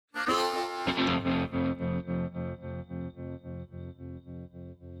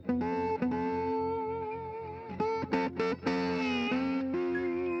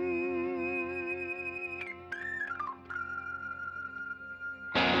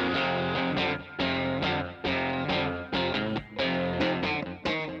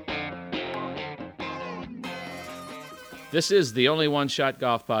This is the Only One Shot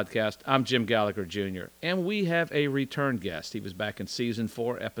Golf Podcast. I'm Jim Gallagher Jr., and we have a return guest. He was back in Season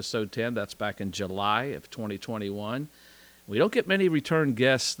 4, Episode 10. That's back in July of 2021. We don't get many return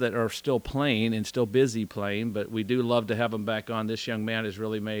guests that are still playing and still busy playing, but we do love to have him back on. This young man has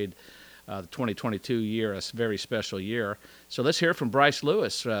really made the 2022 year a very special year. So let's hear from Bryce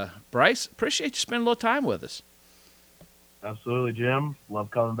Lewis. Bryce, appreciate you spending a little time with us. Absolutely, Jim.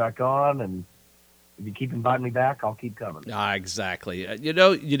 Love coming back on, and if you keep inviting me back, I'll keep coming. Exactly. You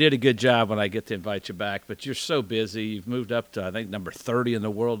know, you did a good job when I get to invite you back, but you're so busy. You've moved up to, I think, number 30 in the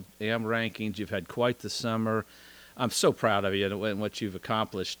World AM rankings. You've had quite the summer. I'm so proud of you and what you've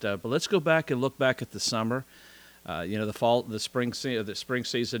accomplished. But let's go back and look back at the summer. The spring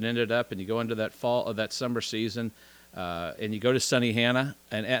season ended up, and you go into that summer season, and you go to Sunny Hannah.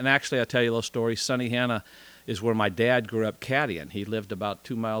 And actually, I'll tell you a little story. Sunny Hannah is where my dad grew up caddying. He lived about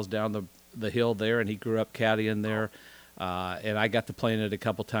 2 miles down the hill there, and he grew up caddying there. And I got to play in it a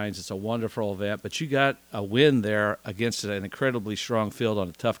couple times. It's a wonderful event. But you got a win there against an incredibly strong field on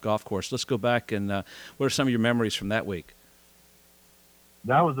a tough golf course. Let's go back and what are some of your memories from that week?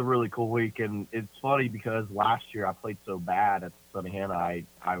 That was a really cool week, and it's funny because last year I played so bad at Sunny Hannah,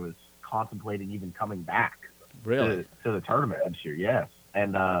 I was contemplating even coming back Really? to the tournament this year, yes.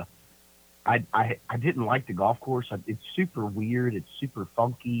 And I didn't like the golf course. It's super weird. It's super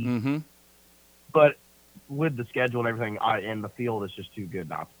funky. Mm-hmm. But with the schedule and everything, and the field is just too good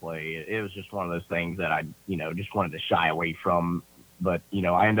not to play. It was just one of those things that I, just wanted to shy away from. But,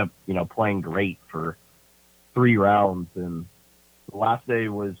 I ended up, playing great for 3 rounds. And the last day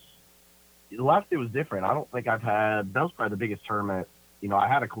was different. I don't think that was probably the biggest tournament. I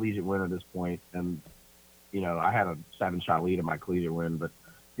had a collegiate win at this point, and, I had a 7-shot lead in my collegiate win, but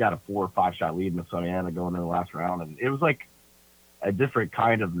got a 4 or 5 shot lead in the Sunny Hannah going into the last round. And it was like a different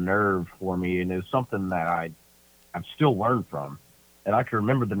kind of nerve for me, and it was something that I've still learned from. And I can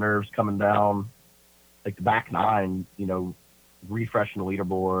remember the nerves coming down, like the back 9, refreshing the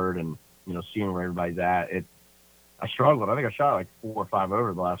leaderboard and, seeing where everybody's at. I struggled. I think I shot like 4 or 5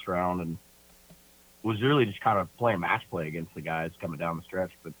 over the last round, and was really just kind of playing match play against the guys coming down the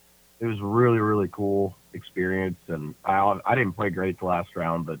stretch. But it was a really, really cool experience, and I didn't play great the last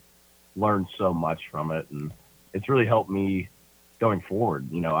round, but learned so much from it, and it's really helped me going forward.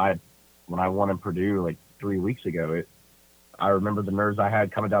 When I won in Purdue like 3 weeks ago, I remember the nerves I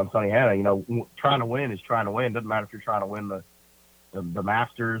had coming down Sunny Hannah. Trying to win is trying to win. Doesn't matter if you're trying to win the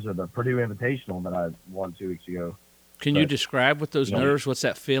Masters or the Purdue Invitational that I won 2 weeks ago. Can you describe what those nerves, what's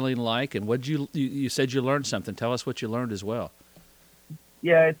that feeling like? And what you said you learned something. Tell us what you learned as well.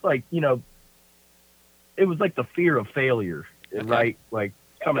 Yeah, it's like, it was like the fear of failure, Okay. right? Like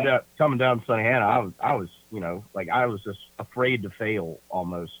coming down Sunny Hannah, I was I was just afraid to fail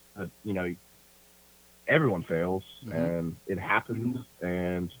almost. Everyone fails, Mm-hmm. and it happens.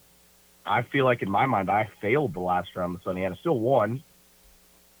 And I feel like in my mind, I failed the last round of Sunny Hannah. Still won,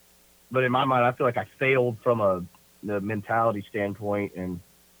 but in my mind, I feel like I failed from the mentality standpoint, and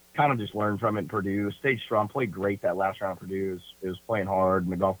kind of just learned from it in Purdue. Stayed strong, played great that last round of Purdue. It was playing hard,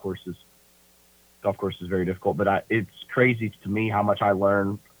 and the golf course is very difficult. But it's crazy to me how much I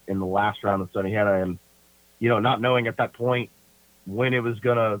learned in the last round of Sunny Hannah, and not knowing at that point when it was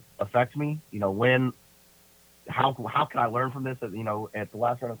gonna affect me. How can I learn from this? At the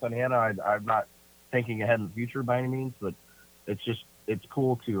last round of Sunny Hannah, I'm not thinking ahead in the future by any means, but it's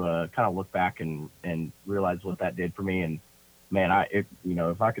cool to kind of look back and realize what that did for me. And man,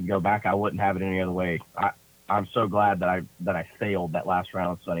 if I could go back, I wouldn't have it any other way. I'm so glad that I failed that last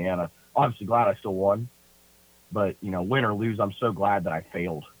round of Sunny Hannah. Obviously glad I still won, but win or lose, I'm so glad that I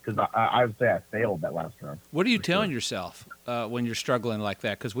failed, because I would say I failed that last round. What are you telling yourself when you're struggling like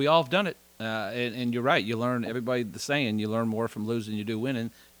that? Because we all have done it, and you're right. You learn, everybody the saying, you learn more from losing than you do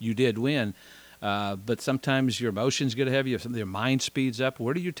winning. You did win, but sometimes your emotions get ahead of you. Your mind speeds up.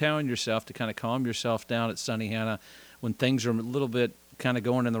 What are you telling yourself to kind of calm yourself down at Sunny Hannah when things are a little bit kind of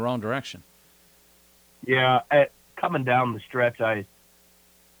going in the wrong direction? Yeah, coming down the stretch, I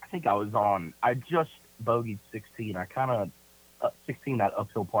think I just bogeyed 16. I kind of 16 that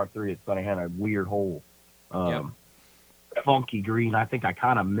uphill par 3 at Sunny Hannah, weird hole. Funky green. I think I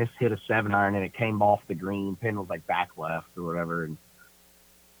kind of mishit a 7-iron, and it came off the green. Pin was like back left or whatever, and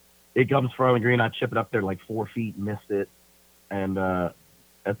it comes from the green. I chip it up there like 4 feet, missed it, and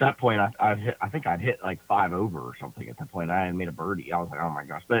at that point I think I'd hit like 5 over or something. At that point, I had made a birdie. I was like, oh my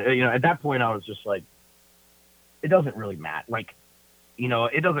gosh! But at that point, I was just like, it doesn't really matter. Like,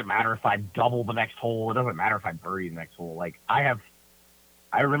 it doesn't matter if I double the next hole. It doesn't matter if I birdie the next hole. Like, I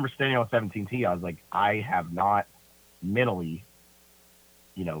remember standing on 17T. I was like, I have not mentally,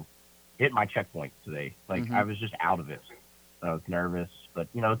 hit my checkpoint today. Like, Mm-hmm. I was just out of it. I was nervous, but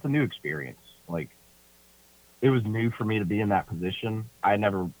it's a new experience. Like it was new for me to be in that position. I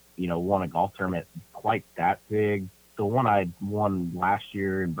never, won a golf tournament quite that big. The one I won last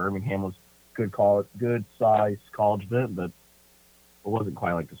year in Birmingham was good size college event, but it wasn't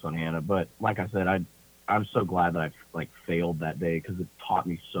quite like the Sun Hannah. But like I said, I'm so glad that I failed that day because it taught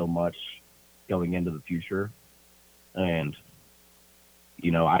me so much going into the future. And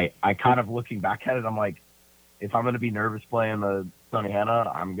I kind of looking back at it, I'm like, if I'm going to be nervous playing the Sunny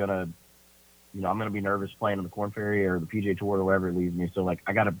Hannah, I'm gonna be nervous playing in the Corn Ferry or the PGA Tour or wherever it leads me. So like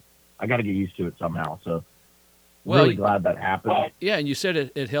I gotta get used to it somehow. So really glad that happened. Yeah, and you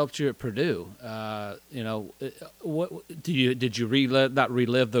said it helped you at Purdue. What did you not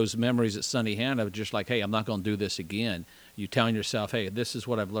relive those memories at Sunny Hannah? Just like, hey, I'm not going to do this again. You telling yourself, hey, this is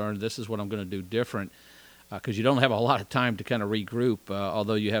what I've learned. This is what I'm going to do different. Because you don't have a lot of time to kind of regroup,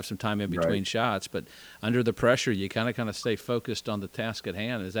 although you have some time in between shots. But under the pressure, you kind of stay focused on the task at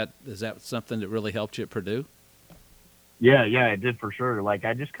hand. Is that something that really helped you at Purdue? Yeah, it did for sure. Like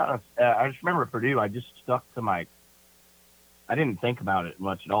I just remember at Purdue, I just stuck to I didn't think about it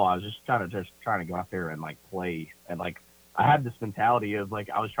much at all. I was just trying to go out there and play. And I had this mentality of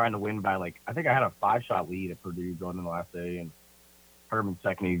I was trying to win by I think I had a 5-shot lead at Purdue going in the last day, and Herman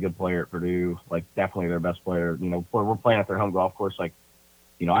Sekney, a good player at Purdue, definitely their best player. We're playing at their home golf course. I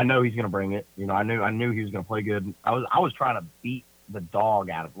know he's going to bring it. I knew he was going to play good. I was trying to beat the dog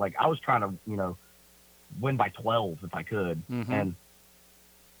out of I was trying to win by 12 if I could. Mm-hmm. And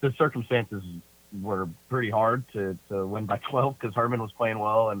the circumstances were pretty hard to win by 12 because Herman was playing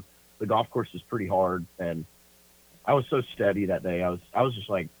well and the golf course is pretty hard. And I was so steady that day. I was just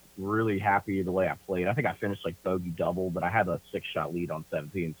really happy the way I played. I think I finished bogey double, but I had a 6-shot lead on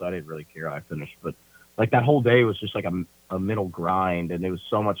 17, so I didn't really care how I finished. But that whole day was just a mental grind, and it was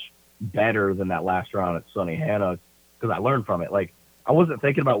so much better than that last round at Sunny Hannah because I learned from it. I wasn't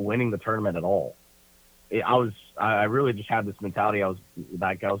thinking about winning the tournament at all. I really just had this mentality. I was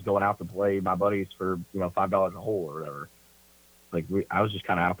going out to play my buddies for $5 a hole or whatever. I was just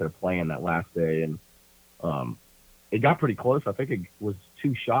kind of out there playing that last day, and it got pretty close. I think it was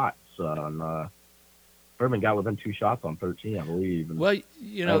 2 shots on. Herman got within 2 shots on 13, I believe. And well,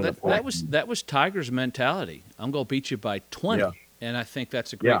 that was Tiger's mentality. I'm going to beat you by 20, and I think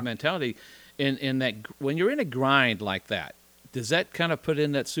that's a great mentality. In that when you're in a grind like that, does that kind of put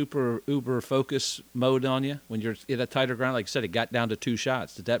in that super uber focus mode on you when you're in a tighter grind? Like you said, it got down to 2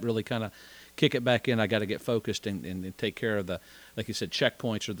 shots. Did that really kind of kick it back in? I got to get focused and take care of the, like you said,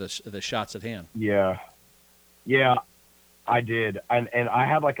 checkpoints or the shots at hand. Yeah, I did. And I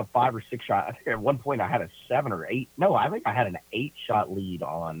had a 5 or 6 shot. I think at one point I had a 7 or 8. No, I think I had an 8-shot lead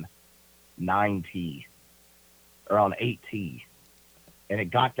on 9T or on 8T. And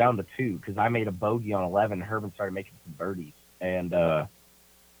it got down to 2 because I made a bogey on 11. Herman started making some birdies. And I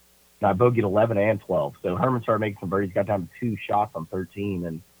bogeyed 11 and 12. So Herman started making some birdies, got down to 2 shots on 13.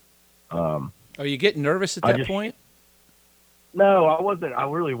 And are you getting nervous at that point? No, I wasn't. I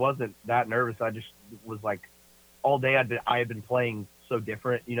really wasn't that nervous. I just was all day I had been playing so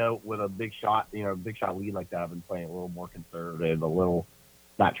different, with a big shot lead like that. I've been playing a little more conservative, a little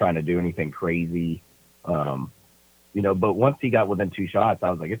not trying to do anything crazy. But once he got within 2 shots, I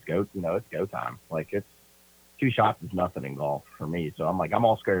was like, it's go time. It's 2 shots is nothing in golf for me. So I'm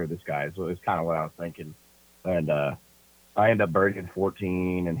all scared of this guy. So it's kind of what I was thinking. And I ended up birdieing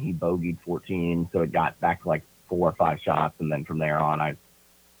 14 and he bogeyed 14. So it got back to 4 or 5 shots. And then from there on, I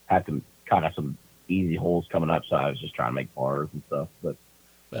had some easy holes coming up. So I was just trying to make pars and stuff. But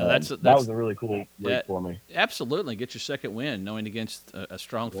that was a really cool week for me. Absolutely. Get your second win, knowing against a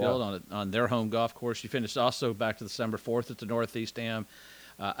strong field on their home golf course. You finished also back to December 4th at the Northeast Am.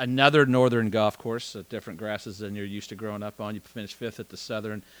 Another northern golf course, different grasses than you're used to growing up on. You finished 5th at the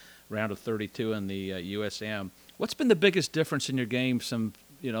Southern, round of 32 in the USAM. What's been the biggest difference in your game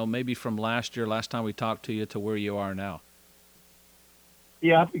maybe from last time we talked to you to where you are now?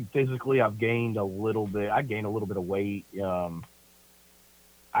 Yeah, I think physically I've gained a little bit. I gained a little bit of weight. I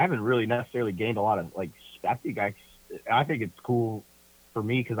haven't really necessarily gained a lot of I think it's cool for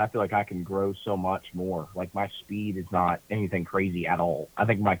me because I feel like I can grow so much more. My speed is not anything crazy at all. I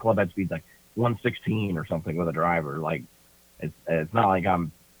think my club head speed's 116 or something with a driver. It's not like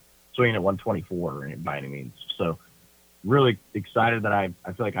I'm swinging at 124 by any means. So really excited that I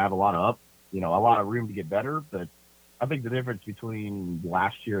feel like I have a lot of a lot of room to get better. But I think the difference between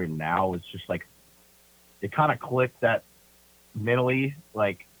last year and now is just it kind of clicked that mentally,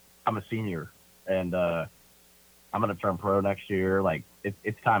 I'm a senior and I'm going to turn pro next year.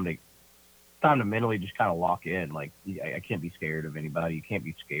 It's time to mentally just kind of lock in. I can't be scared of anybody. You can't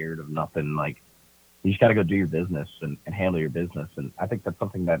be scared of nothing. You just got to go do your business and handle your business. And I think that's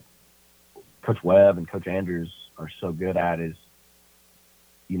something that Coach Webb and Coach Andrews are so good at is,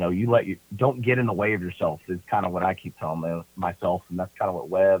 you don't get in the way of yourself is kind of what I keep telling myself. And that's kind of what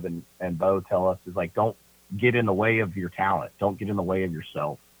Webb and Bo tell us is like, don't get in the way of your talent. Don't get in the way of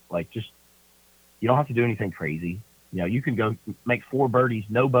yourself. Like you don't have to do anything crazy. You can go make 4 birdies,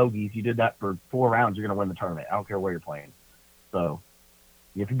 no bogeys. You did that for 4 rounds. You're going to win the tournament. I don't care where you're playing. So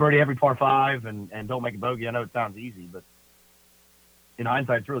if you birdie every par 5 and don't make a bogey, I know it sounds easy, but in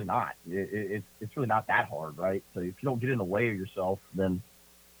hindsight, it's really not. It's really not that hard, right? So if you don't get in the way of yourself, then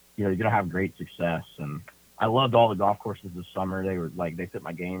you're going to have great success. And I loved all the golf courses this summer. They fit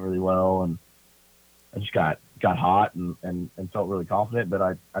my game really well, and I just got hot and felt really confident.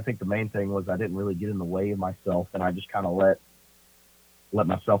 But I think the main thing was I didn't really get in the way of myself, and I just kind of let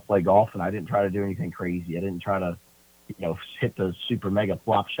myself play golf, and I didn't try to do anything crazy. I didn't try to, hit the super mega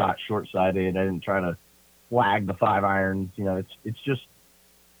flop shot short-sided. I didn't try to flag the 5 irons.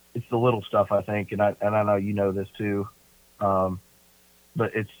 It's the little stuff, I think, and I know this too.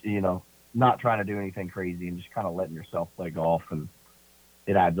 But it's, not trying to do anything crazy and just kind of letting yourself play golf, and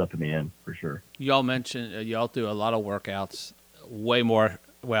it adds up in the end for sure. Y'all mentioned y'all do a lot of workouts, way more.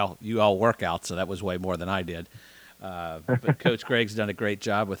 Well, you all work out, so that was way more than I did. But Coach Greg's done a great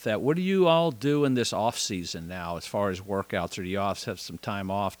job with that. What do you all do in this off season now, as far as workouts? Or do you all have some time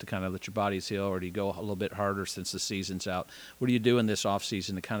off to kind of let your bodies heal, or do you go a little bit harder since the season's out? What do you do in this off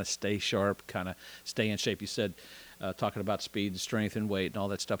season to kind of stay sharp, kind of stay in shape? You said talking about speed, strength, and weight, and all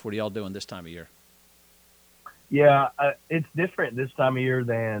that stuff. What are y'all doing this time of year? Yeah, it's different this time of year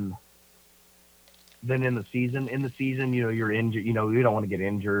than in the season. In the season, you're injured. We don't want to get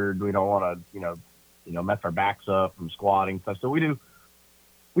injured. We don't want to, mess our backs up from squatting stuff. So we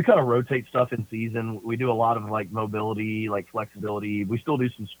kind of rotate stuff in season. We do a lot of like mobility, like flexibility. We still do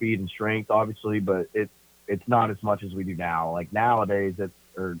some speed and strength, obviously, but it's not as much as we do now. Like nowadays,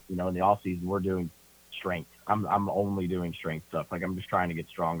 in the off season, we're doing strength. I'm only doing strength stuff. Like I'm just trying to get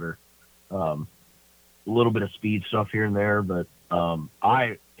stronger. A little bit of speed stuff here and there, but I'm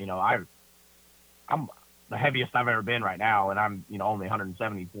the heaviest I've ever been right now, and I'm only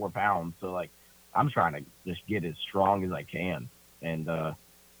 174 pounds. So like I'm trying to just get as strong as I can and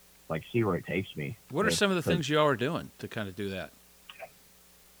see where it takes me. What are some of the things y'all are doing to kind of do that?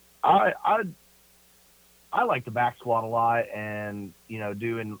 I like the back squat a lot, and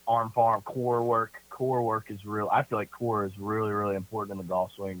doing arm farm core work. Core work is real. I feel like core is really, really important in the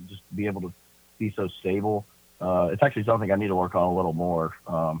golf swing, just to be able to be so stable. It's actually something I need to work on a little more.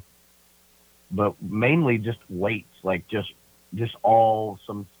 But mainly just weights, like just all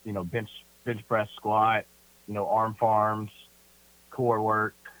some bench press, squat, arm farms, core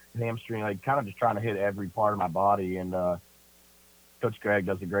work, hamstring, like kind of just trying to hit every part of my body. And Coach Greg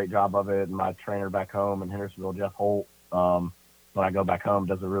does a great job of it, and my trainer back home in Hendersonville, Jeff Holt, when I go back home,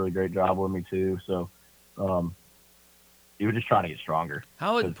 does a really great job with me too. So you were just trying to get stronger.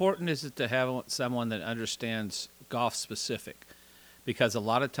 How important is it to have someone that understands golf specific? Because a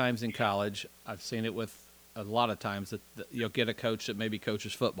lot of times in college, I've seen it with a lot of times that you'll get a coach that maybe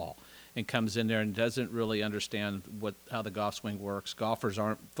coaches football and comes in there and doesn't really understand how the golf swing works. Golfers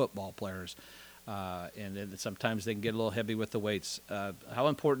aren't football players. And then sometimes they can get a little heavy with the weights. How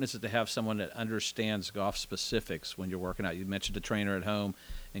important is it to have someone that understands golf specifics when you're working out? You mentioned a trainer at home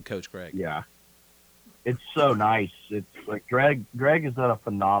and Coach Greg. Yeah. It's so nice. It's like Greg has done a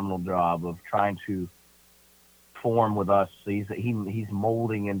phenomenal job of trying to form with us. So he's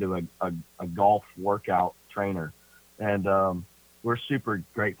molding into a golf workout trainer. And we're super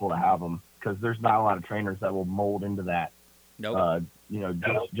grateful to have him, because there's not a lot of trainers that will mold into that. Nope.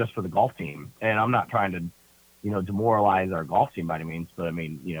 Just for the golf team. And I'm not trying to, demoralize our golf team by any means, but I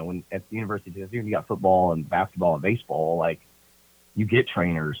mean, when at the University of Tennessee, you got football and basketball and baseball, like you get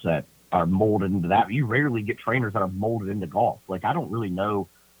trainers that are molded into that. You rarely get trainers that are molded into golf. Like I don't really know.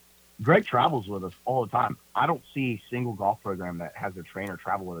 Greg travels with us all the time. I don't see a single golf program that has a trainer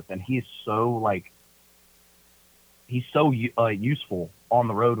travel with us, and he's so useful on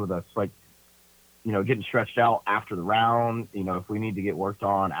the road with us. Like, getting stretched out after the round, if we need to get worked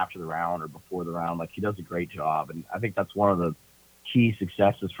on after the round or before the round, like he does a great job. And I think that's one of the key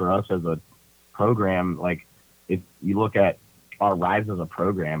successes for us as a program. Like if you look at our rise as a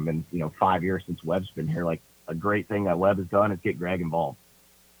program and, 5 years since Webb's been here, like a great thing that Webb has done is get Greg involved.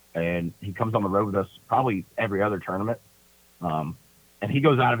 And he comes on the road with us probably every other tournament. And he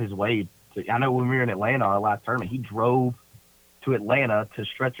goes out of his way I know when we were in Atlanta, our last tournament, he drove to Atlanta to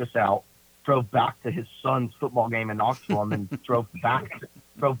stretch us out, drove back to his son's football game in Knoxville, and then drove back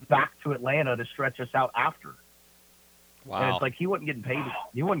to Atlanta to stretch us out after. And Wow. it's like he wasn't getting paid.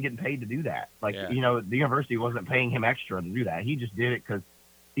 He wasn't getting paid to do that. Like Yeah. the university wasn't paying him extra to do that. He just did it because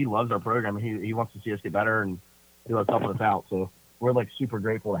he loves our program. He wants to see us get better, and he loves helping us out. So we're like super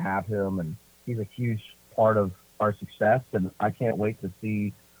grateful to have him, and he's a huge part of our success. And I can't wait to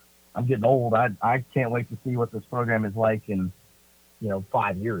see. I'm getting old. I can't wait to see what this program is like in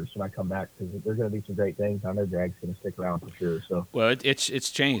 5 years when I come back, because there's going to be some great things. I know Greg's going to stick around for sure. So Well,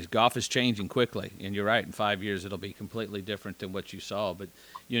 it's changed. Golf is changing quickly, and you're right. In 5 years, it'll be completely different than what you saw. But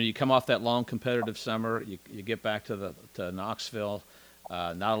you come off that long competitive summer. You get back to Knoxville.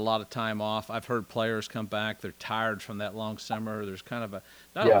 Not a lot of time off. I've heard players come back. They're tired from that long summer. There's kind of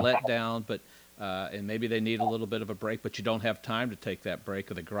not a yeah, letdown, but and maybe they need a little bit of a break. But you don't have time to take that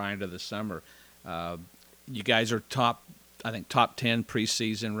break of the grind of the summer. Uh, you guys are top 10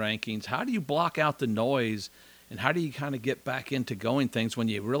 preseason rankings. How do you block out the noise, and how do you kind of get back into going things when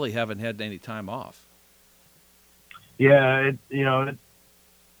you really haven't had any time off? yeah.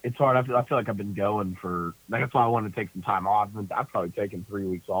 It's hard. I feel like I've been going for. That's why I wanted to take some time off. I've probably taken 3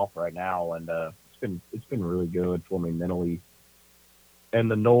 weeks off right now, and it's been really good for me mentally. And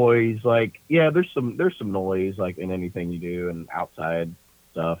the noise, like, yeah, there's some noise like in anything you do and outside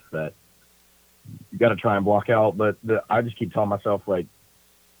stuff that you got to try and block out. But I just keep telling myself, like,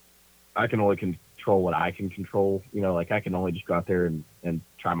 I can only control what I can control. Like, I can only just go out there and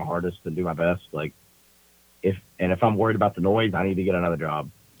try my hardest and do my best. Like, if I'm worried about the noise, I need to get another job,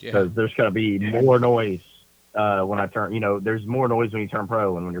 Yeah. because there's going to be more noise when I turn. There's more noise when you turn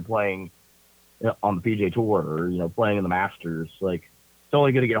pro and when you're playing on the PGA Tour, or playing in the Masters. Like, it's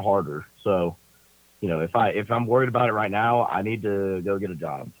only going to get harder. So, if I'm worried about it right now, I need to go get a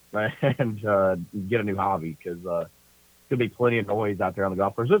job, right, and get a new hobby, because there's gonna be plenty of noise out there on the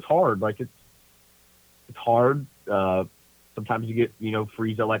golf course. It's hard. Like, it's hard. Sometimes you get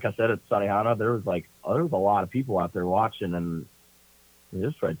freeze it. Like I said, at Sunnyhana, there was a lot of people out there watching, and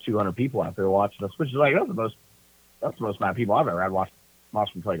there's probably 200 people out there watching us, which is like that's the most amount of people I've ever had watch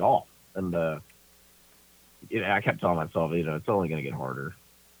me play golf. And I kept telling myself, it's only going to get harder.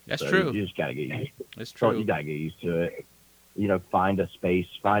 That's So true. You just got to get used. It's So true. you got to get used to it. Find a space,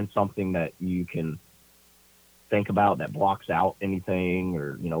 find something that you can think about that blocks out anything,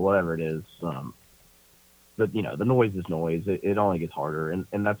 or whatever it is. But the noise is noise. It only gets harder, and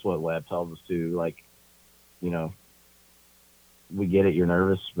that's what Webb tells us too. Like, we get it. You're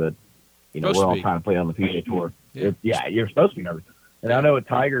nervous, but Supposed we're to all be. trying to play on the PGA Tour. Yeah. Yeah, you're supposed to be nervous. And Yeah. I know what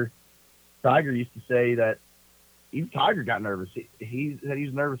Tiger used to say that even Tiger got nervous. He said he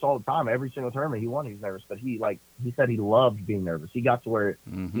was nervous all the time. Every single tournament he won, he was nervous. But he said he loved being nervous. He got to where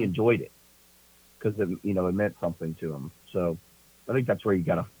he enjoyed it, because it meant something to him. So I think that's where you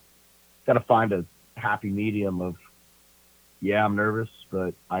gotta find a happy medium of, yeah, I'm nervous,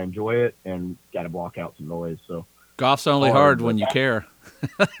 but I enjoy it, and got to block out some noise. So Golf's only hard, hard when but you care.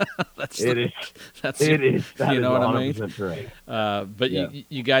 That's it is. that's It is. That you is know what I mean? 100% correct. But Yeah.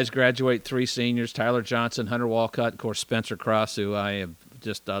 you guys graduate 3 seniors: Tyler Johnson, Hunter Walcott, of course Spencer Cross, who I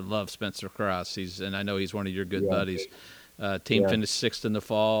love Spencer Cross. And I know he's one of your good Yeah. buddies. Team Yeah. finished 6th in the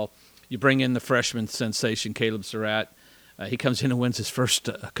fall. You bring in the freshman sensation Caleb Surratt. He comes in and wins his first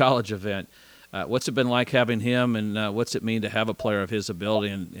college event. What's it been like having him, and what's it mean to have a player of his ability,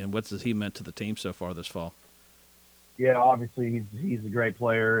 and what's he meant to the team so far this fall? Yeah, obviously he's a great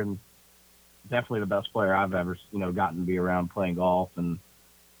player, and definitely the best player I've ever gotten to be around playing golf. And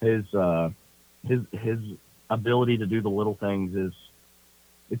his ability to do the little things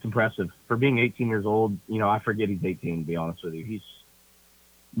it's impressive for being 18 years old. I forget he's 18, to be honest with you. He's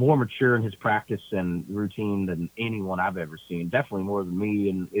more mature in his practice and routine than anyone I've ever seen. Definitely more than me.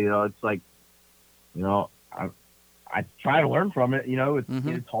 And it's like, I try to learn from it.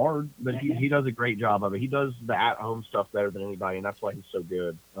 It's hard, but he does a great job of it. He does the at-home stuff better than anybody, and that's why he's so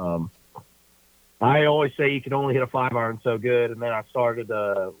good. I always say you can only hit a 5-iron so good, and then I started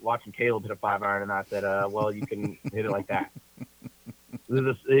watching Caleb hit a 5-iron, and I said, well, you can hit it like that.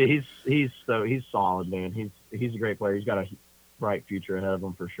 He's solid, man. He's a great player. He's got a bright future ahead of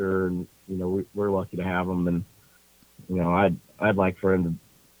him for sure, and we're lucky to have him. And I'd like for him to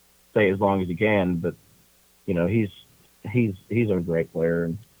stay as long as he can, but he's a great player,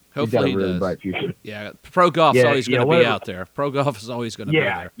 and Hopefully he's got a really does. bright future. Yeah, pro golf's Yeah, always going to be whatever. out there. Pro golf is always going to be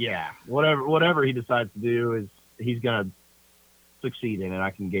there. Yeah. Whatever he decides to do is he's gonna succeed in it. I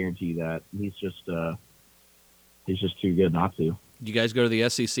can guarantee that. He's just too good not to. You guys go to the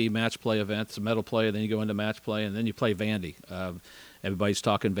SEC match play events, the medal play, and then you go into match play, and then you play Vandy. Everybody's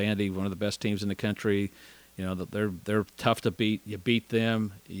talking Vandy, one of the best teams in the country. They're tough to beat. You beat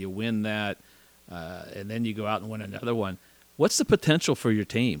them, you win that, and then you go out and win another one. What's the potential for your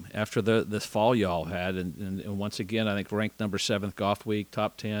team after this fall y'all had? And once again, I think ranked number 7th Golf Week,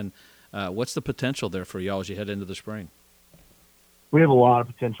 top 10. What's the potential there for y'all as you head into the spring? We have a lot of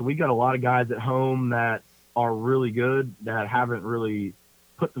potential. We got a lot of guys at home that are really good that haven't really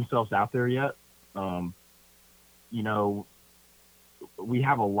put themselves out there yet. You know, we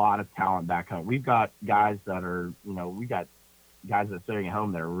have a lot of talent back home. We've got guys that are, you know, we got guys that are sitting at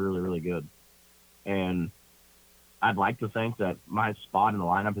home that are really, really good. And I'd like to think that my spot in the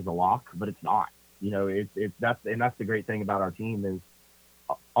lineup is a lock, but it's not. You know, that's the great thing about our team is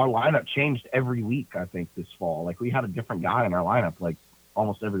our lineup changed every week. I think this fall, like we had a different guy in our lineup, like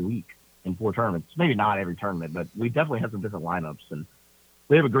almost every week in 4 tournaments. Maybe not every tournament, but we definitely had some different lineups. And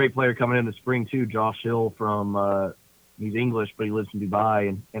we have a great player coming in the spring too, Josh Hill from he's English, but he lives in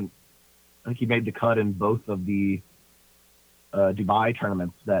Dubai, and I think he made the cut in both of the Dubai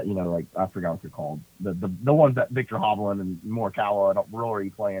tournaments that, you know, like I forgot what they're called. The ones that Victor Hovland and Morikawa and Rory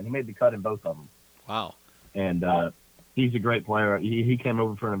playing. He made the cut in both of them. Wow. And he's a great player. He came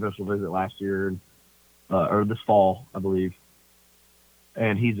over for an official visit last year, or this fall, I believe.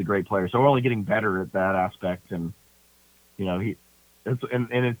 And he's a great player. So we're only getting better at that aspect. And, you know,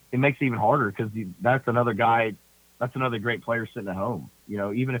 it makes it even harder because that's another guy, that's another great player sitting at home. You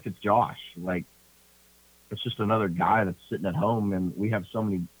know, even if it's Josh, like, it's just another guy that's sitting at home, and we have so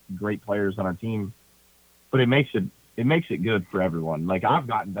many great players on our team. But it makes it good for everyone. Like, I've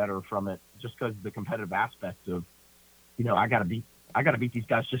gotten better from it just because the competitive aspect of, you know, I gotta beat these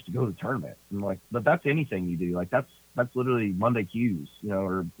guys just to go to the tournament. And like, but that's anything you do. Like that's literally Monday Qs, you know,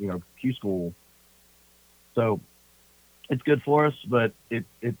 or, you know, Q school. So it's good for us, but it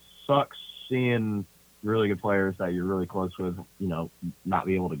sucks seeing really good players that you're really close with, you know, not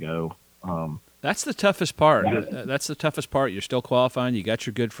be able to go. That's the toughest part. That's the toughest part. You're still qualifying. You got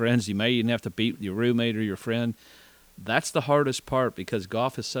your good friends. You may even have to beat your roommate or your friend. That's the hardest part because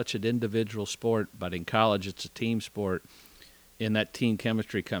golf is such an individual sport, but in college it's a team sport, and that team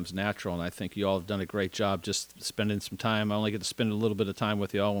chemistry comes natural, and I think you all have done a great job just spending some time. I only get to spend a little bit of time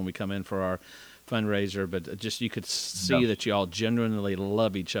with you all when we come in for our fundraiser, but just you could see that you all genuinely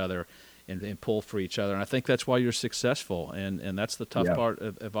love each other and pull for each other, and I think that's why you're successful, and that's the tough part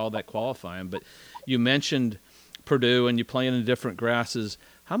of all that qualifying. But you mentioned Purdue and you playing in different grasses.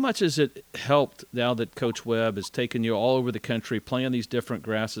 How much has it helped now that Coach Webb has taken you all over the country playing these different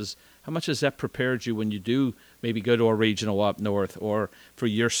grasses? How much has that prepared you when you do maybe go to a regional up north, or for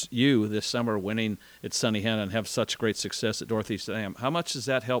you this summer winning at Sunny Hannah and have such great success at Northeast Am? How much does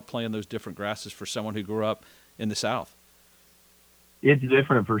that help playing those different grasses for someone who grew up in the South? It's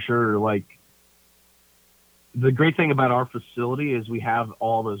different for sure. Like, the great thing about our facility is we have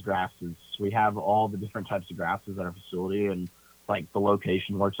all those grasses. We have all the different types of grasses at our facility, and like the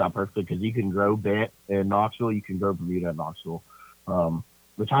location works out perfectly because you can grow bent in Knoxville, you can grow Bermuda in Knoxville,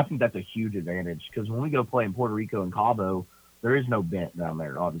 which I think that's a huge advantage because when we go play in Puerto Rico and Cabo, there is no bent down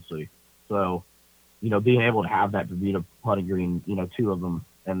there, obviously. So, you know, being able to have that Bermuda putting green, you know, 2 of them,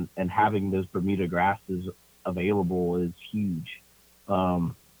 and having those Bermuda grasses available is huge.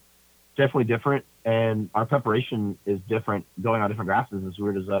 Definitely different, and our preparation is different going on different grasses, as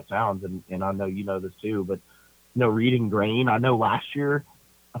weird as that sounds, and I know you know this too, but, you know, reading grain. I know last year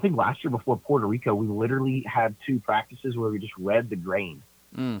before Puerto Rico, we literally had 2 practices where we just read the grain.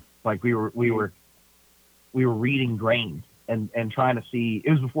 Like we were reading grain and trying to see.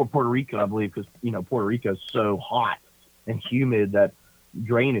 It was before Puerto Rico, I believe, because, you know, Puerto Rico is so hot and humid that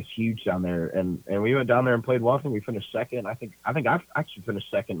grain is huge down there, and we went down there and played well. I think we finished second. I think I've actually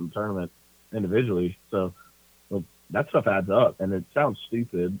finished second in the tournament individually. So, well, that stuff adds up, and it sounds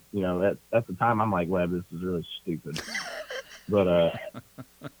stupid. You know, at the time I'm like, Webb, this is really stupid. But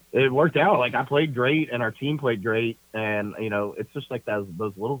it worked out. Like, I played great, and our team played great, and, you know, it's just like those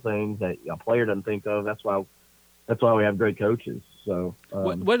little things that a player doesn't think of. That's why we have great coaches. So,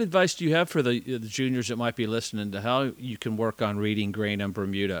 what advice do you have for the juniors that might be listening to how you can work on reading grain in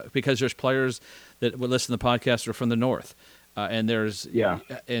Bermuda? Because there's players that would listen to the podcast are from the north, and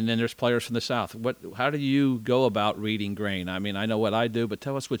then there's players from the south. How do you go about reading grain? I mean, I know what I do, but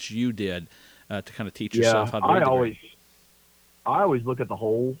tell us what you did to kind of teach yourself how to read the grain. I always look at the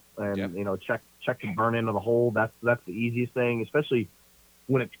hole and you know, check the burn end of the hole. That's the easiest thing, especially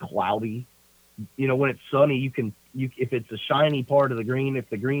when it's cloudy. You know, when it's sunny, if it's a shiny part of the green,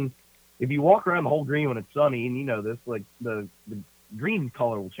 if you walk around the whole green when it's sunny, and you know this, like the green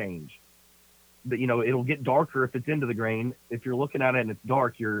color will change. But, you know, it'll get darker if it's into the grain. If you're looking at it and it's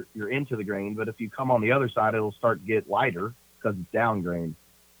dark, you're into the grain. But if you come on the other side, it'll start to get lighter because it's down grain.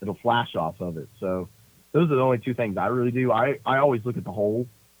 It'll flash off of it. So those are the only 2 things I really do. I always look at the hole,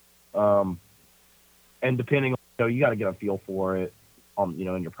 and depending on So you got to get a feel for it on,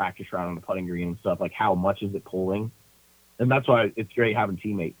 in your practice round on the putting green and stuff. Like, how much is it pulling? And that's why it's great having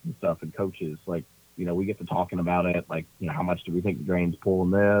teammates and stuff and coaches. Like, we get to talking about it. Like, how much do we think the grain's pulling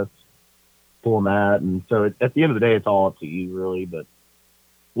this, pulling that? And so at the end of the day, it's all up to you, really. But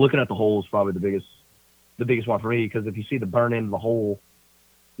looking at the hole is probably the biggest one for me, because if you see the burn end of the hole,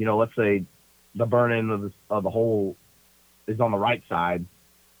 let's say the burn end of the hole is on the right side,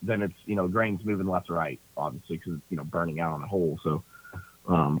 then it's, grain's moving left to right, obviously, because it's, burning out on the hole. So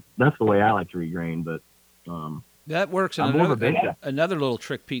that's the way I like to regrain. But that works. And another little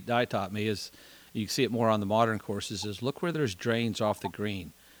trick Pete Dye taught me is, you see it more on the modern courses, is look where there's drains off the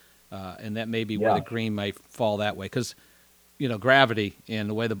green. And that may be where the green may fall that way. Because, gravity and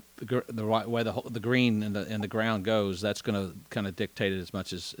the way the green and the ground goes, that's going to kind of dictate it as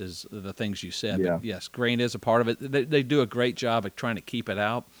much as the things you said. Yeah. But yes, grain is a part of it. They do a great job of trying to keep it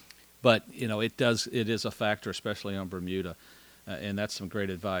out. But, it is a factor, especially on Bermuda. And that's some great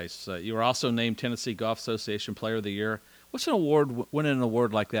advice. You were also named Tennessee Golf Association Player of the Year. What's winning an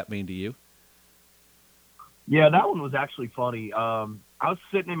award like that mean to you? Yeah, that one was actually funny. I was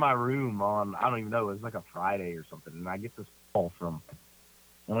sitting in my room on, I don't even know, it was like a Friday or something, and I get this call from,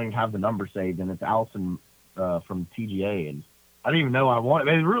 I don't even have the number saved, and it's Allison from TGA, and I didn't even know I won.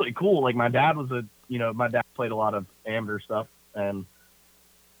 It was really cool. Like, my dad my dad played a lot of amateur stuff, and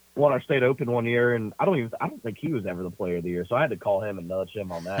won our state open one year, and I don't think he was ever the player of the year, so I had to call him and nudge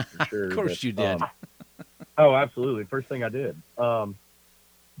him on that for sure. Of course you did. Oh, absolutely. First thing I did.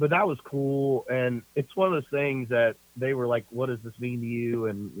 But that was cool, and it's one of those things that they were like, what does this mean to you?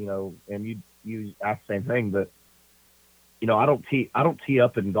 And, and you asked the same thing, but, I don't tee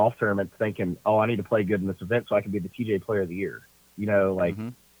up in golf tournaments thinking, oh, I need to play good in this event so I can be the TJ Player of the Year.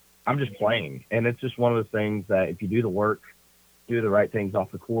 I'm just playing, and it's just one of those things that if you do the work, do the right things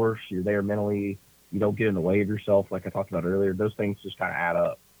off the course, you're there mentally, you don't get in the way of yourself, like I talked about earlier, those things just kind of add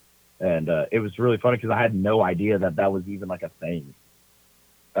up. And it was really funny because I had no idea that was even like a thing.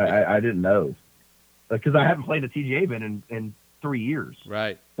 I didn't know, because I haven't played a TGA event in 3 years.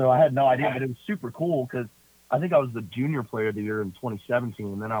 Right. So I had no idea, but it was super cool because I think I was the junior player of the year in 2017,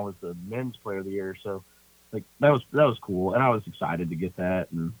 and then I was the men's player of the year. So like that was cool, and I was excited to get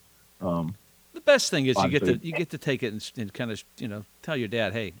that. And the best thing is you get to take it and kind of tell your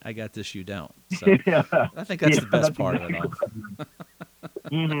dad, hey, I got this, you don't. So yeah. I think that's the best part of it all.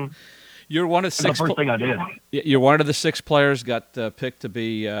 Mm-hmm. You're one of 6. That's the first thing I did. You're one of the 6 players got picked to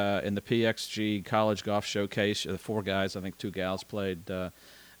be in the PXG College Golf Showcase. The 4 guys, I think 2 gals played.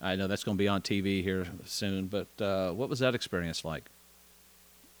 I know that's going to be on TV here soon. But what was that experience like?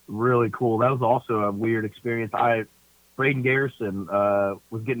 Really cool. That was also a weird experience. Braden Garrison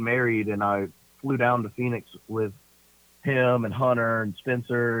was getting married, and I flew down to Phoenix with him and Hunter and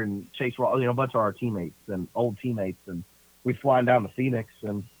Spencer and Chase, a bunch of our teammates and old teammates, and we flying down to Phoenix,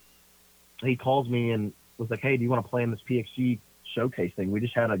 and he calls me and was like, hey, do you want to play in this PXG showcase thing? We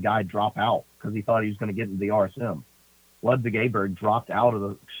just had a guy drop out because he thought he was going to get into the RSM. Ludwig Aberg dropped out of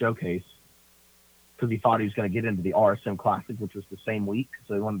the showcase because he thought he was going to get into the RSM Classic, which was the same week,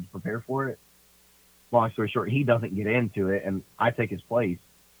 so he wanted to prepare for it. Long story short, he doesn't get into it, and I take his place.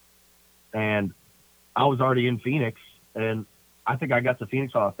 And I was already in Phoenix, and I think I got to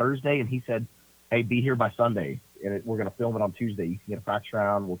Phoenix on a Thursday, and he said, hey, be here by Sunday, and we're going to film it on Tuesday. You can get a practice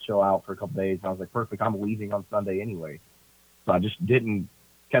round. We'll chill out for a couple days. And I was like, perfect. I'm leaving on Sunday anyway. So I just didn't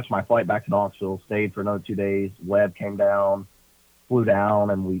catch my flight back to Knoxville, stayed for another 2 days. Webb came down, flew down,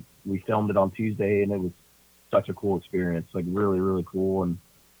 and we filmed it on Tuesday, and it was such a cool experience, like really, really cool. And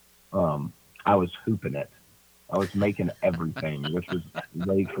I was hooping it. I was making everything, which was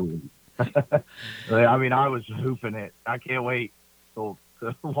really cool. I mean, I was hooping it. I can't wait to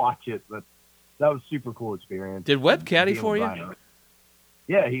watch it, but that was a super cool experience. Did Webb caddy for you?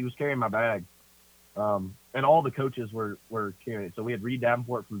 Yeah, he was carrying my bag. And all the coaches were carrying it. So we had Reed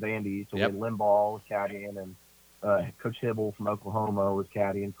Davenport from Vandy. So we had Limbaugh was caddying, and Coach Hibble from Oklahoma was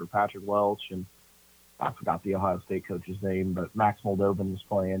caddying for Patrick Welch. And I forgot the Ohio State coach's name, but Max Moldovan was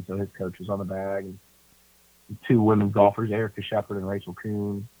playing, so his coach was on the bag. And 2 women's golfers, Erica Shepard and Rachel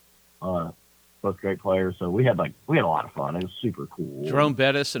Kuhn, both great players. So we had a lot of fun. It was super cool. Jerome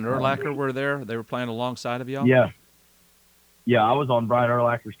Bettis and Urlacher were there. They were playing alongside of y'all? Yeah. Yeah, I was on Brian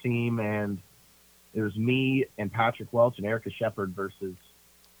Urlacher's team, and it was me and Patrick Welch and Erica Shepard versus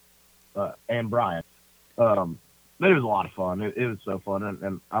and Brian. But it was a lot of fun. It was so fun,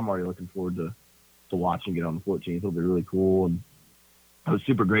 and I'm already looking forward to watching it on the 14th. It'll be really cool, and I was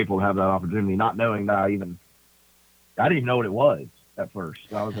super grateful to have that opportunity, not knowing that I didn't even know what it was at first.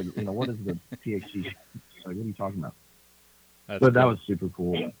 I was like, what is the PXG? Like, what are you talking about? That was super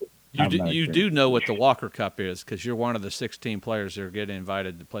cool. You do know what the Walker Cup is because you're one of the 16 players that are getting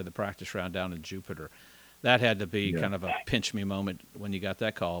invited to play the practice round down in Jupiter. That had to be kind of a pinch me moment when you got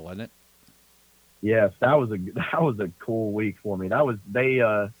that call, wasn't it? Yes, that was a cool week for me. That was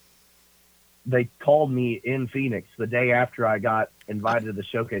they called me in Phoenix the day after I got invited to the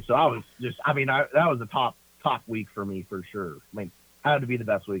showcase. So I was just, that was a top week for me for sure. I mean, it had to be the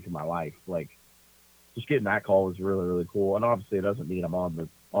best week of my life. Like, just getting that call was really, really cool. And obviously, it doesn't mean I'm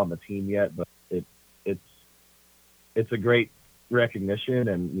on the team yet, but it's a great recognition,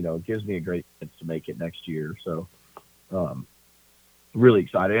 and it gives me a great chance to make it next year. So, really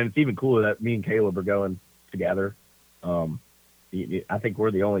excited, and it's even cooler that me and Caleb are going together. I think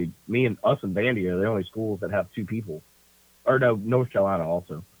we're the only, us and Vandy are the only schools that have two people, or no, North Carolina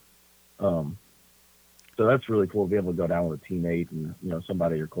also. So that's really cool to be able to go down with a teammate and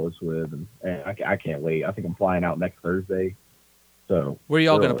somebody you're close with, and I can't wait. I think I'm flying out next Thursday. So where are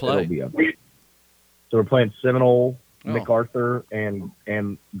y'all going to play? So we're playing Seminole, MacArthur, and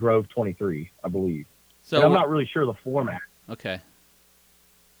Grove 23, I believe. So and I'm not really sure the format. Okay.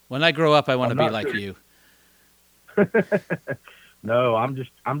 When I grow up, I want to be like you. No, I'm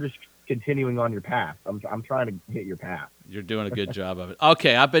just continuing on your path. I'm trying to hit your path. You're doing a good job of it.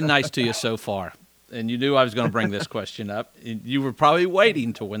 Okay, I've been nice to you so far, and you knew I was going to bring this question up. You were probably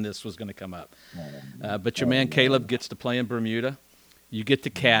waiting to when this was going to come up. But your man Caleb gets to play in Bermuda. You get to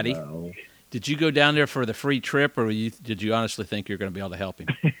caddy. No. Did you go down there for the free trip, or did you honestly think you're going to be able to help him?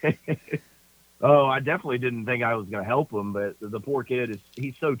 Oh, I definitely didn't think I was going to help him, but the poor kid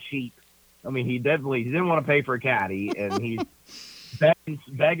he's so cheap. I mean, he didn't want to pay for a caddy, and he's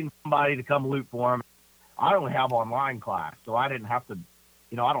begging somebody to come loot for him. I only have online class, so I didn't have to,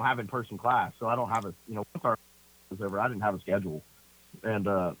 I don't have in-person class, so I don't have once our was over, I didn't have a schedule. And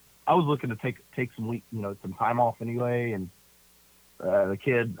I was looking to take some time off anyway, and the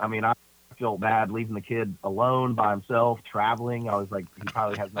kid, I felt bad leaving the kid alone by himself, traveling. I was like, he's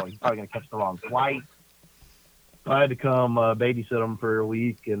probably going to catch the wrong flight. So I had to come babysit him for a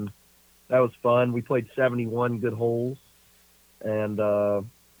week, and that was fun. We played 71 good holes, and it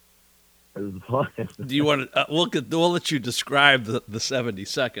was fun. Do you want to? We'll let you describe the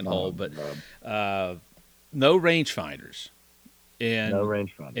 72nd hole, but no rangefinders, and no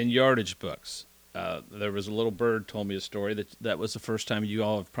rangefinders, and yardage books. There was a little bird told me a story that was the first time you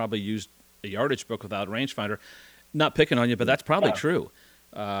all have probably used a yardage book without a rangefinder. Not picking on you, but that's probably true.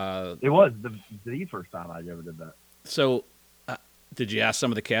 It was the first time I ever did that. So. Did you ask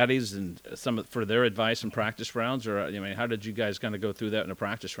some of the caddies and for their advice in practice rounds, or how did you guys kind of go through that in a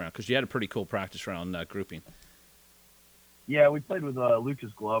practice round? Because you had a pretty cool practice round grouping. Yeah, we played with Lucas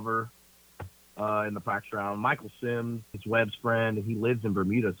Glover in the practice round. Michael Sims, it's Webb's friend, and he lives in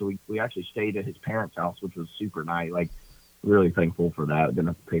Bermuda, so we actually stayed at his parents' house, which was super nice. Like, really thankful for that. Didn't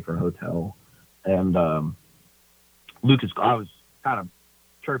have to pay for a hotel. And Lucas, I was kind of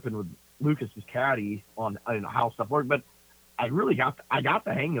chirping with Lucas's caddy on how stuff worked, but I got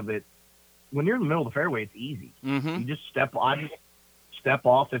the hang of it. When you're in the middle of the fairway, it's easy. Mm-hmm. I just step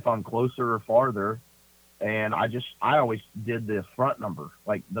off if I'm closer or farther, and I always did the front number,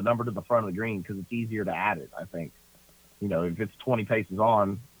 like the number to the front of the green, because it's easier to add it. I think, if it's 20 paces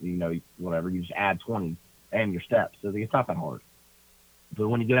on, whatever, you just add 20 and your steps. So it's not that hard. But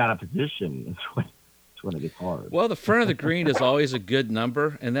when you get out of position, it's when it gets hard. Well, the front of the green is always a good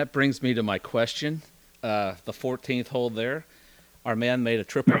number, and that brings me to my question. The 14th hole there, our man made a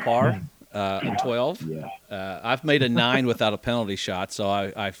triple par in 12. Yeah. I've made a 9 without a penalty shot, so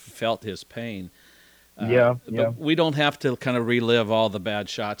I felt his pain. But we don't have to kind of relive all the bad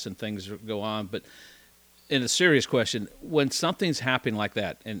shots and things that go on. But in a serious question, when something's happening like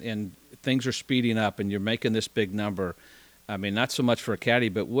that and things are speeding up and you're making this big number, not so much for a caddy,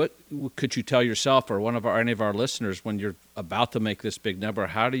 but what could you tell yourself or any of our listeners when you're about to make this big number?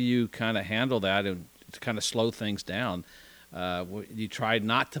 How do you kind of handle that and to kind of slow things down? You tried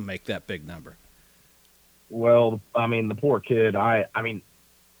not to make that big number. Well, the poor kid, the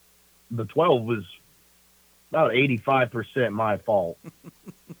 12 was about 85% my fault.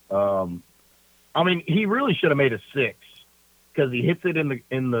 He really should have made a 6 because he hits it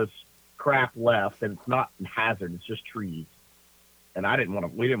in the crap left, and it's not hazard, it's just trees. And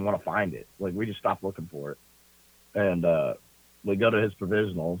we didn't want to find it. Like, we just stopped looking for it. And we go to his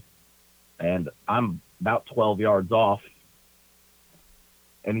provisionals, and I'm about 12 yards off,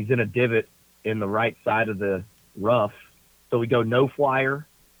 and he's in a divot in the right side of the rough. So we go no flyer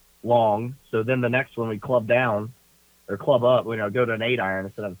long. So then the next one we club down or club up, go to an 8-iron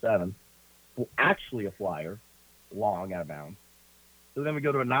instead of a 7. Well, actually a flyer long out of bounds. So then we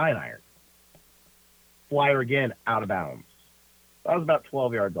go to a 9-iron. Flyer again out of bounds. I was about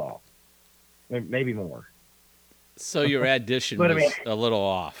 12 yards off, maybe more. So your addition But I was mean, a little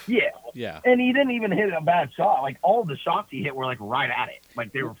off. yeah. Yeah. And he didn't even hit a bad shot. Like all the shots he hit were like right at it.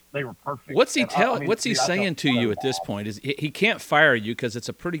 Like they were perfect. What's he And, What's he dude, I felt saying to you so at this point? Is he can't fire you because it's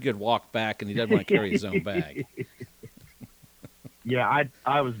a pretty good walk back, and he doesn't want to carry his own bag. Yeah,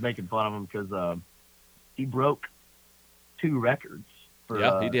 I was making fun of him because he broke 2 records for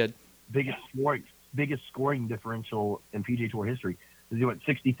Yeah, he did. biggest scoring differential in PGA Tour history. He went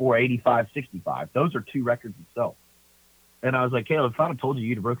 64, 85, 65. Those are 2 records itself. And I was like, Caleb, if I had told you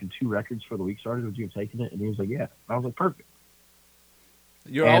you'd have broken 2 records for the week started, would you have taken it? And he was like, yeah. And I was like, perfect.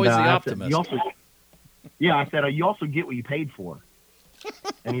 You're always the I optimist. I said, you also get what you paid for.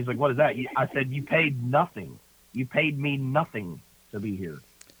 And he's like, what is that? I said, you paid nothing. You paid me nothing to be here.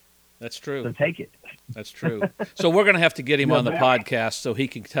 That's true. So take it. That's true. So we're going to have to get him Yeah, on the man. podcast so he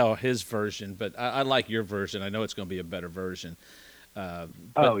can tell his version. But I like your version. I know it's going to be a better version.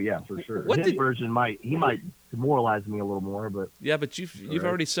 Oh yeah, for sure. His version might demoralize me a little more, but yeah, but you've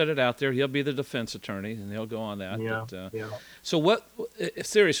already said it out there. He'll be the defense attorney, and he'll go on that. yeah, But, yeah. So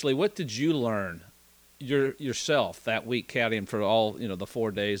seriously, what did you learn yourself that week caddying for all the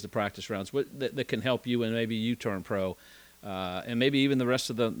 4 days, the practice rounds? What that can help you and maybe you turn pro, and maybe even the rest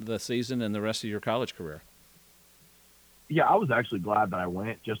of the season and the rest of your college career? Yeah, I was actually glad that I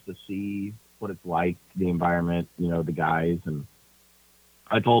went just to see what it's like, the environment, the guys, and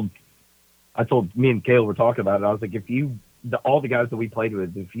I told me and Caleb were talking about it. I was like, all the guys that we played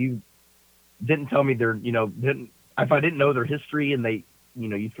with, if you didn't tell me if I didn't know their history and they,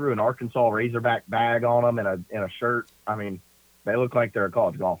 you threw an Arkansas Razorback bag on them and a shirt, I mean, they look like they're a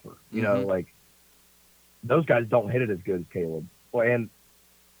college golfer. Like those guys don't hit it as good as Caleb. Well, and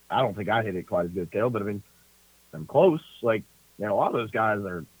I don't think I hit it quite as good as Caleb, but I mean, I'm close. Like, a lot of those guys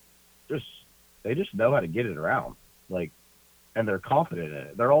are they just know how to get it around. Like, and they're confident in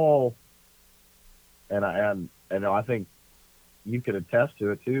it. They're all, and I think you could attest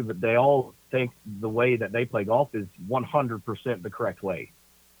to it too, but they all think the way that they play golf is 100% the correct way.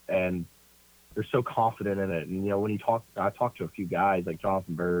 And they're so confident in it. And, when I talked to a few guys like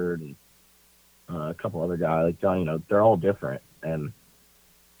Jonathan Bird and a couple other guys like John, they're all different. And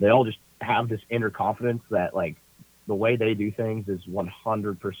they all just have this inner confidence that like the way they do things is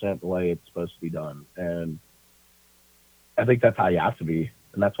 100% the way it's supposed to be done. And I think that's how you have to be,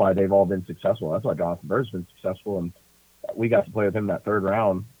 and that's why they've all been successful. That's why Jonathan Bird's been successful, and we got to play with him that 3rd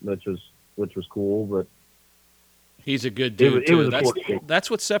round, which was cool. But he's a good dude too. That's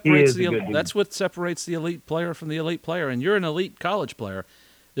what separates that's what separates the elite player from the elite player. And you're an elite college player.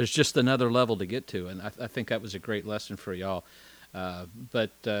 There's just another level to get to, and I think that was a great lesson for y'all.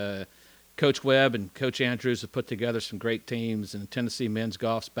 But Coach Webb and Coach Andrews have put together some great teams, and Tennessee men's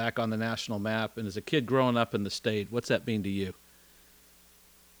golf's back on the national map. And as a kid growing up in the state, what's that mean to you?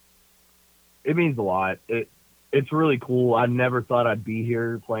 It means a lot. It's really cool. I never thought I'd be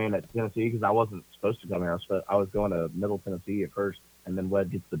here playing at Tennessee because I wasn't supposed to come here. I was going to Middle Tennessee at first, and then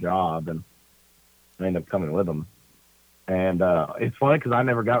Webb gets the job, and I ended up coming with him. And it's funny because I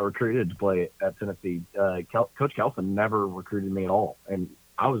never got recruited to play at Tennessee. Coach Kelson never recruited me at all, and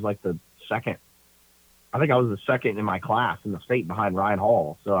I was like the second. I think I was the second in my class in the state behind Ryan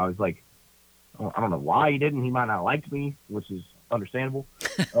Hall. So I was like, I don't know why he didn't. He might not have liked me, which is understandable.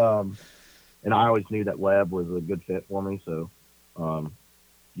 And I always knew that Webb was a good fit for me. So,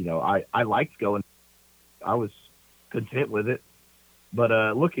 I liked going. I was content with it.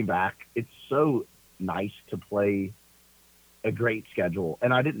 But looking back, it's so nice to play a great schedule.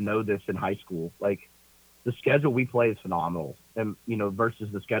 And I didn't know this in high school. Like, the schedule we play is phenomenal. And,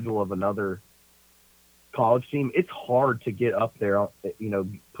 versus the schedule of another college team, it's hard to get up there,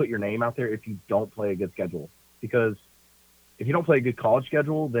 put your name out there if you don't play a good schedule. Because if you don't play a good college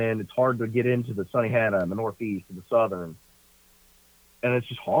schedule, then it's hard to get into the Sunny Hannah and the Northeast and the Southern. And it's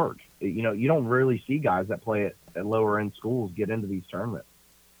just hard. You don't really see guys that play at lower end schools get into these tournaments.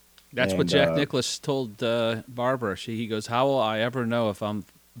 That's what Jack Nicklaus told Barbara. He goes, how will I ever know if I'm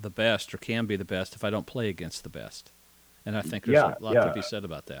the best or can be the best if I don't play against the best? And I think there's a lot to be said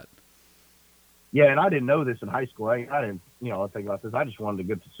about that. Yeah, and I didn't know this in high school. I didn't, think about this. I just wanted a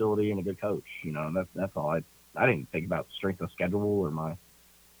good facility and a good coach. That's all. I didn't think about strength of schedule or my,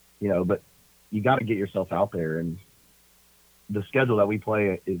 but you got to get yourself out there. And the schedule that we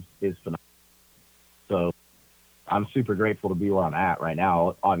play is phenomenal. So I'm super grateful to be where I'm at right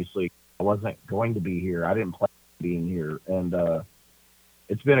now. Obviously, I wasn't going to be here. I didn't plan on being here. And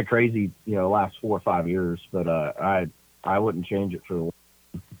it's been a crazy, last 4 or 5 years, but I wouldn't change it for the world.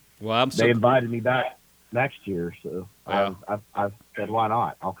 Well, they invited me back. next year. So Wow. I've said, why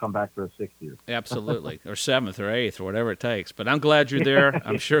not? I'll come back for a 6th year. Absolutely, or 7th or 8th or whatever it takes. But I'm glad you're there.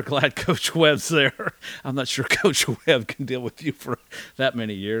 I'm sure glad Coach Webb's there. I'm not sure Coach Webb can deal with you for that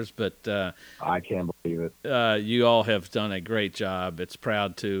many years, but I can't believe it. you all have done a great job. It's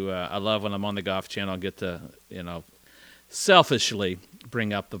proud to. I love when I'm on the Golf Channel and get to, selfishly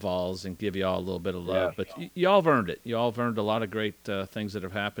bring up the Vols and give you all a little bit of love. Yeah. But you all have earned it. You all have earned a lot of great things that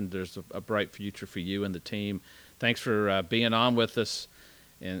have happened. There's a bright future for you and the team. Thanks for being on with us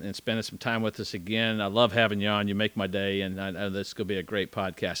and spending some time with us again. I love having you on. You make my day, and I know this is going to be a great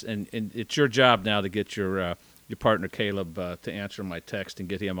podcast. And it's your job now to get your partner Caleb to answer my text and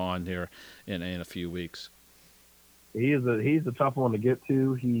get him on here in a few weeks. He's a tough one to get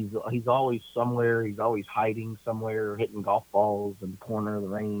to. He's always somewhere. He's always hiding somewhere, hitting golf balls in the corner of the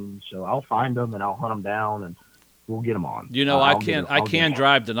range. So I'll find him and I'll hunt him down and we'll get him on. I can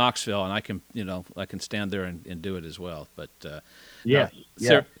drive to Knoxville and I can stand there and do it as well. But yes.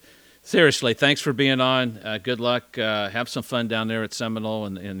 Seriously, thanks for being on. Good luck. Have some fun down there at Seminole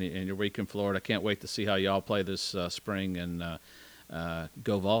and in your week in Florida. I can't wait to see how y'all play this spring and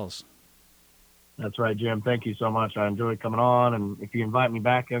go Vols. That's right, Jim. Thank you so much. I enjoyed coming on, and if you invite me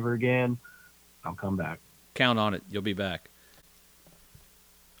back ever again, I'll come back. Count on it. You'll be back.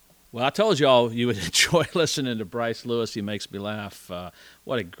 Well, I told y'all you would enjoy listening to Bryce Lewis. He makes me laugh.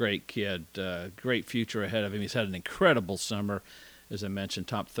 What a great kid. Great future ahead of him. He's had an incredible summer. As I mentioned,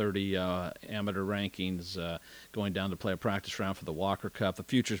 top 30 amateur rankings, going down to play a practice round for the Walker Cup. The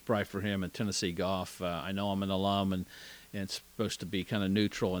future's bright for him in Tennessee golf. I know I'm an alum, and it's supposed to be kind of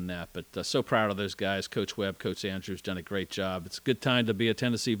neutral in that. But so proud of those guys. Coach Webb, Coach Andrews done a great job. It's a good time to be a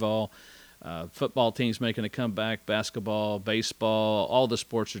Tennessee Vol. Football team's making a comeback. Basketball, baseball, all the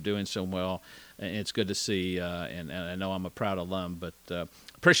sports are doing so well. And it's good to see, and I know I'm a proud alum. But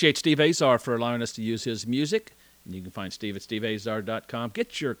appreciate Steve Azar for allowing us to use his music. And you can find Steve at steveazar.com.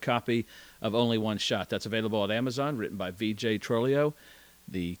 Get your copy of Only One Shot. That's available at Amazon, written by V.J. Trolio,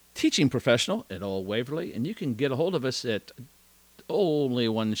 the teaching professional at Old Waverly. And you can get a hold of us at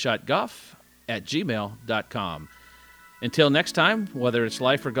onlyoneShotGolf@gmail.com. Until next time, whether it's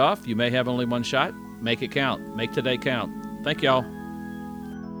life or golf, you may have only one shot. Make it count. Make today count. Thank y'all.